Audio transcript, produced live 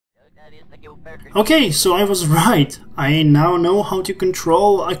Okay, so I was right. I now know how to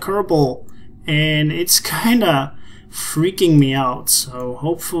control a Kerbal, and it's kinda freaking me out, so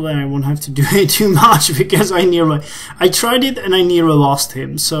hopefully I won't have to do it too much, because I tried it and I nearly lost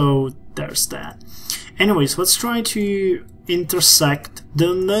him, so there's that. Anyways, let's try to intersect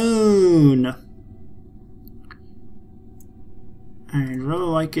the moon. I'd really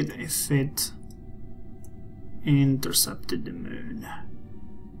like it if it intercepted the moon.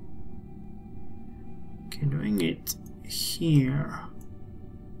 Okay, doing it here.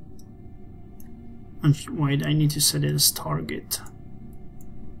 Wait, I need to set it as target.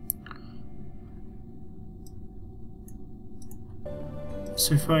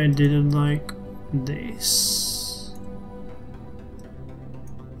 So if I did it like this,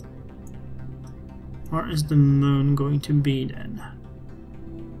 where is the moon going to be then?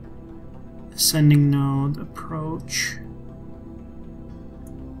 Ascending node, approach.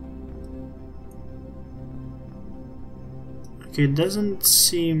 Okay, it doesn't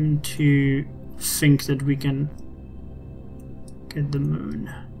seem to think that we can get the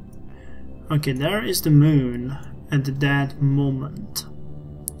moon. Okay, there is the moon at that moment.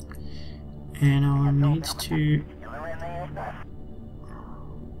 And I'll need to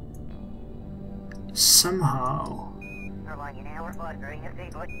somehow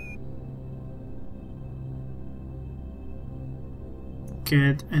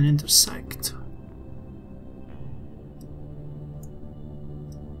get and intersect.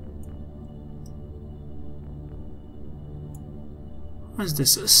 What is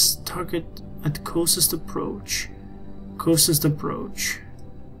this? A target at closest approach. Closest approach.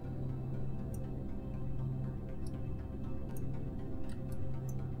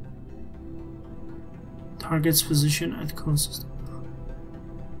 Target's position at closest.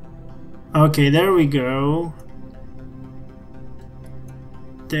 Okay, there we go.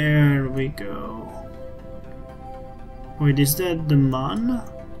 There we go. Wait, is that the Mun?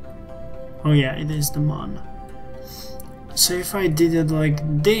 Oh yeah, it is the Mun. So if I did it like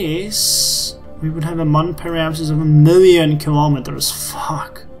this, we would have a Mun periapsis of 1,000,000 kilometers.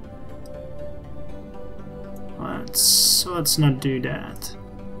 Fuck. Let's not do that.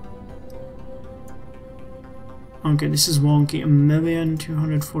 Okay, this is wonky.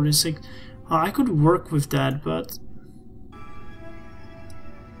 1,246,000. I could work with that, but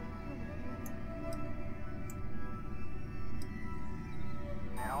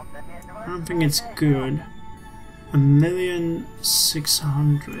I don't think it's good.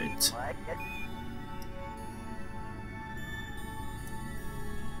 1,600,000.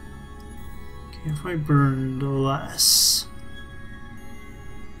 Okay, if I burn less,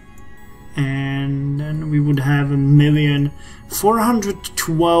 and then we would have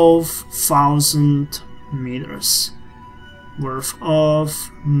 1,412,000 meters worth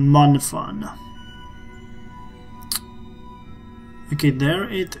of Mun fun. Okay, there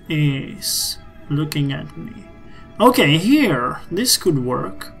it is, looking at me. Okay, here, this could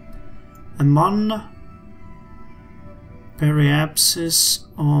work. A Mun periapsis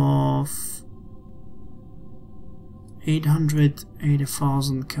of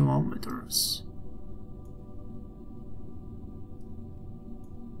 880,000 kilometers.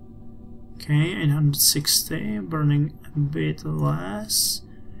 Okay, 860, burning a bit less.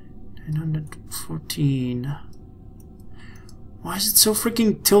 914. Why is it so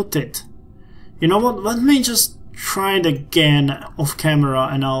freaking tilted? You know what, let me just try it again off camera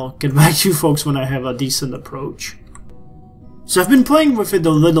and I'll get back to you folks when I have a decent approach. So I've been playing with it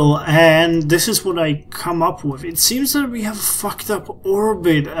a little and this is what I come up with. It seems that we have a fucked up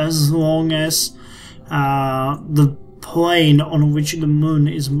orbit as long as the plane on which the moon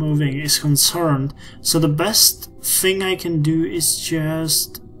is moving is concerned. So the best thing I can do is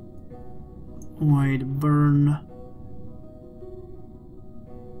just burn.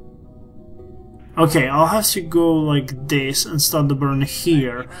 Okay, I'll have to go like this and start the burn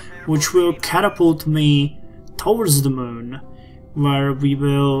here, which will catapult me towards the moon, where we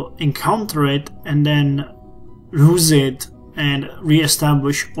will encounter it and then lose it and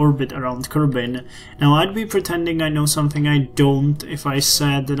re-establish orbit around Kerbin. Now I'd be pretending I know something I don't if I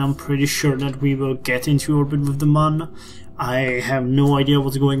said that I'm pretty sure that we will get into orbit with the Mun. I have no idea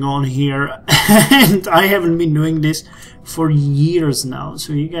what's going on here and I haven't been doing this for years now,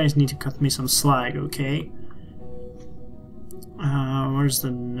 so you guys need to cut me some slack, okay? Where's the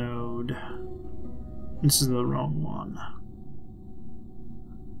node? This is the wrong one.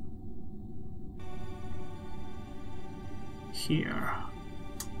 Here.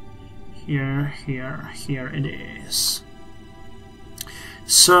 Here it is.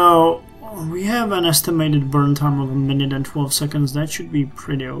 So We have an estimated burn time of 1 minute and 12 seconds. That should be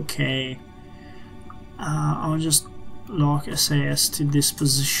pretty okay. I'll just lock SAS to this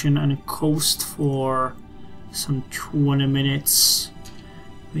position and coast for some 20 minutes.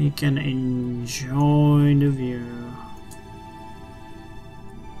 We can enjoy the view.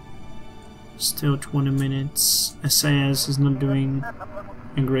 Still 20 minutes. SAS is not doing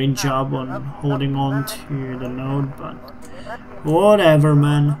a great job on holding on to the node, but whatever,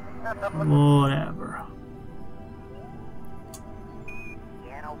 man. Whatever.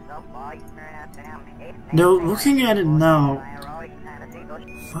 Though, looking at it now,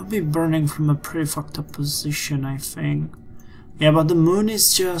 I'll be burning from a pretty fucked up position, I think. Yeah, but the moon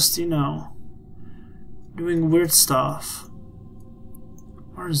is just, you know, doing weird stuff.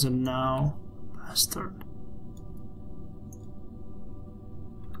 Where is it now? Bastard.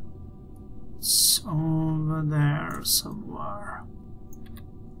 It's over there somewhere.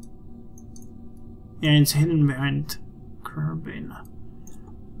 Yeah, it's hidden behind Kerbin.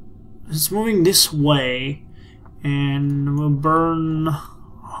 It's moving this way, and we'll burn,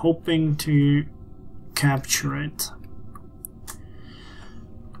 hoping to capture it.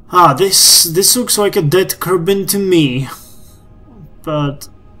 Ah, this looks like a dead Kerbin to me, but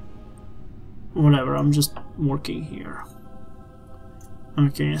whatever. I'm just working here.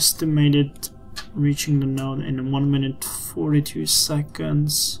 Okay, estimated reaching the node in 1 minute 42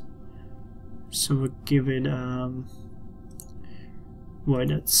 seconds. So we'll give it wait,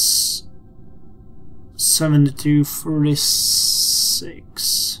 that's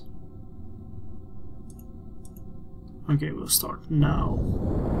 72:46. Okay, we'll start now.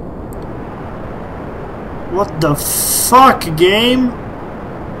 What the fuck, game?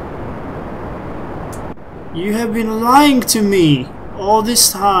 You have been lying to me all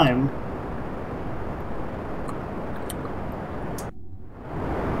this time.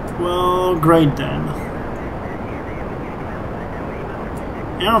 Well, great then.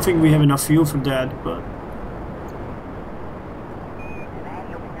 I don't think we have enough fuel for that, but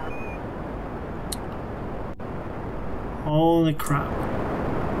holy crap.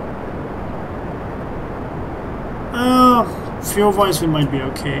 Fuel-wise we might be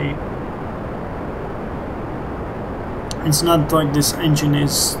okay. It's not like this engine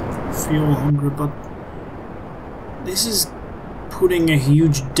is fuel hungry, but this is putting a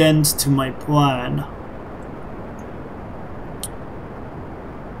huge dent to my plan.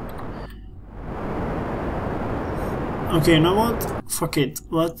 Okay, you know what? Fuck it.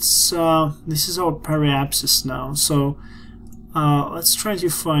 Let's this is our periapsis now, so let's try to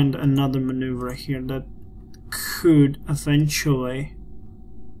find another maneuver here that could eventually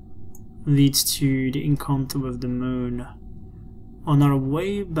lead to the encounter with the moon. On our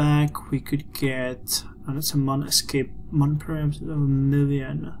way back we could get, that's a mon escape, mon periapsis of 1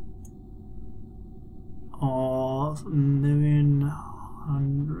 million. Of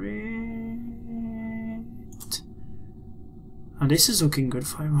 1,100,000. And this is looking good.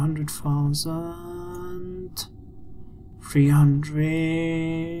 500,000,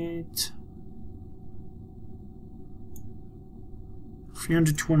 300,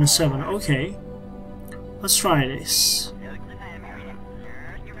 327. Okay, let's try this.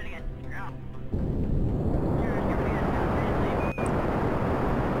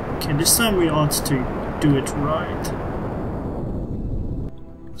 Okay, this time we ought to do it right.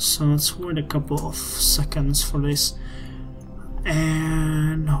 So let's wait a couple of seconds for this.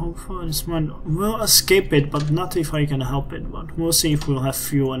 And hopefully this one will escape it, but not if I can help it. But we'll see if we'll have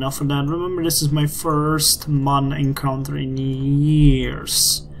fuel enough for that. Remember, this is my first mon encounter in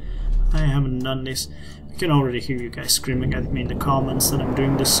years. I haven't done this. I can already hear you guys screaming at me in the comments that I'm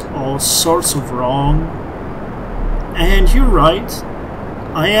doing this all sorts of wrong. And you're right,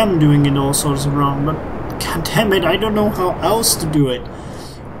 I am doing it all sorts of wrong, but god damn it, I don't know how else to do it.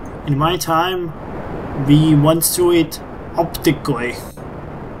 In my time, we went through it optically.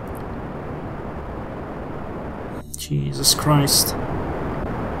 Jesus Christ.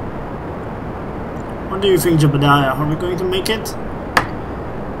 What do you think, Jebediah? Are we going to make it?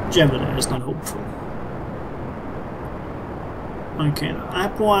 Jebediah is not hopeful. Okay, the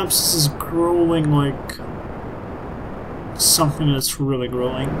Alfapiomega is growing like something that's really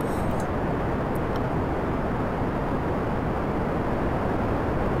growing.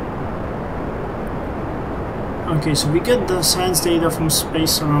 Okay, so we get the science data from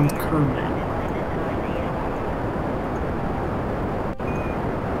space around Kerbin.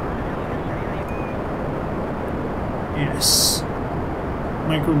 Yes.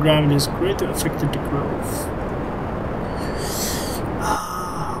 Microgravity has greatly affected the growth.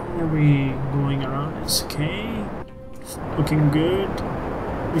 Where are we going around this? Okay. Looking good.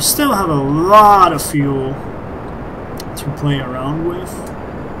 We still have a lot of fuel to play around with.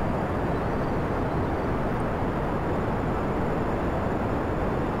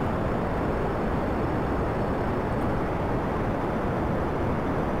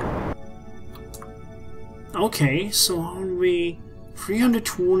 Okay, so are we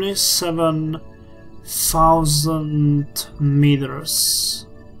 327,000 meters?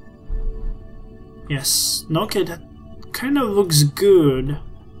 Yes. Okay, that kind of looks good.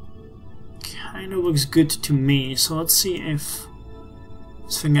 Kind of looks good to me. So let's see if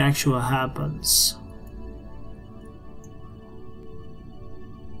this thing actually happens.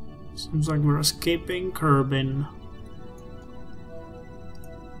 Seems like we're escaping Kerbin.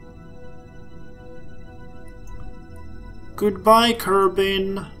 Goodbye,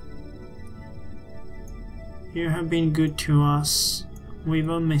 Kerbin. You have been good to us. We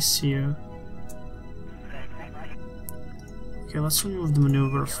will miss you. Okay, let's remove the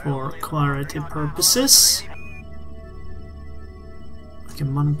maneuver for clarity purposes. Okay,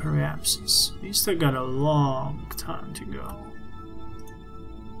 monetary absence. We still got a long time to go.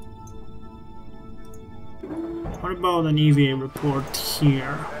 What about an EVA report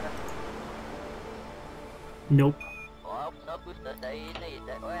here? Nope.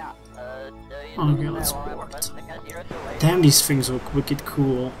 Okay, let's port. Damn, these things look wicked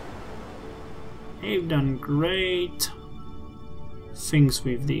cool. They've done great things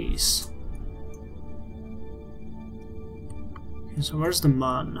with these. Okay, so where's the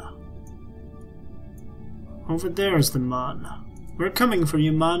man? Over there is the man. We're coming for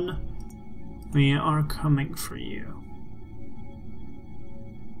you, man. We are coming for you.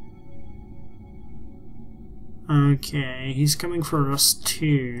 Okay, he's coming for us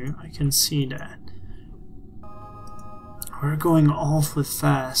too. I can see that. We're going awfully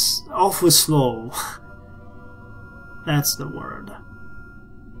fast. Awfully slow. That's the word.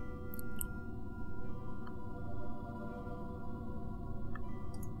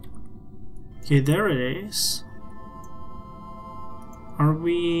 Okay, there it is. Are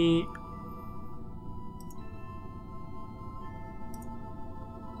we...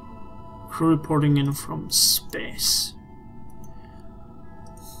 Crew reporting in from space.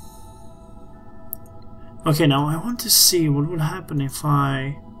 Okay, now I want to see what would happen if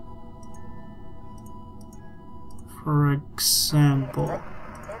I, for example,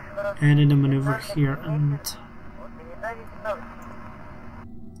 added a maneuver here and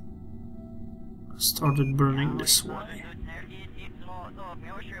started burning this way.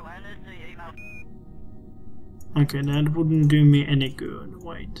 Okay, that wouldn't do me any good.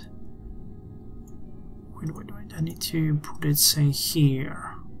 Wait, I need to put it, say,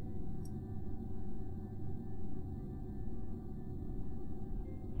 here.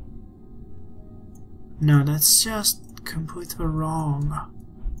 No, that's just completely wrong.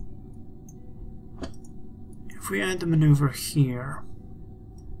 If we add the maneuver here...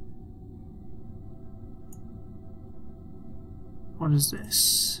 What is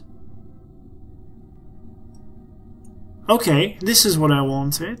this? Okay, this is what I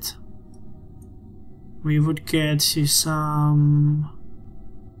wanted. We would get to some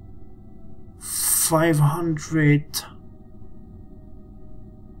 500...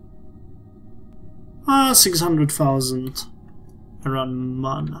 600,000 around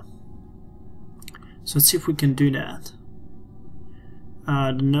MUN. So let's see if we can do that.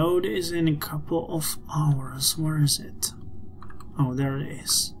 The node is in a couple of hours. Where is it? Oh, there it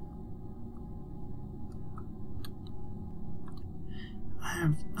is. I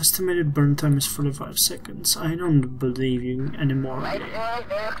have estimated burn time is 45 seconds. I don't believe you anymore.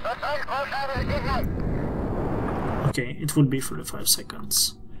 Okay, it would be 45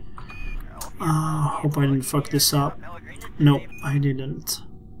 seconds. Hope I didn't fuck this up. Nope, I didn't.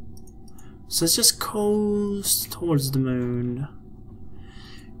 So let's just coast towards the moon.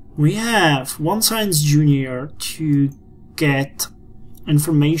 We have one Science Junior to get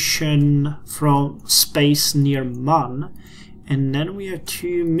information from space near MUN, and then we have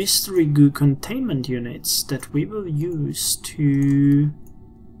 2 mystery goo containment units that we will use to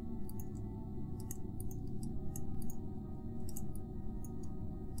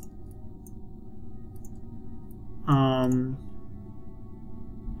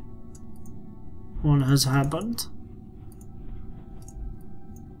what has happened?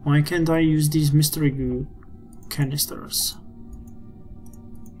 Why can't I use these mystery goo canisters?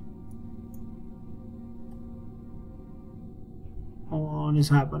 What is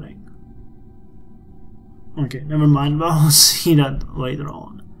happening? Okay, never mind, I'll see that later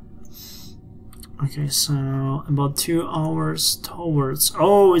on. Okay, so about 2 hours towards...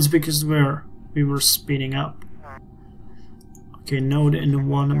 Oh, it's because we were speeding up. Okay, node in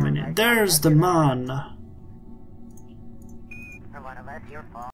 1 minute. There's the man!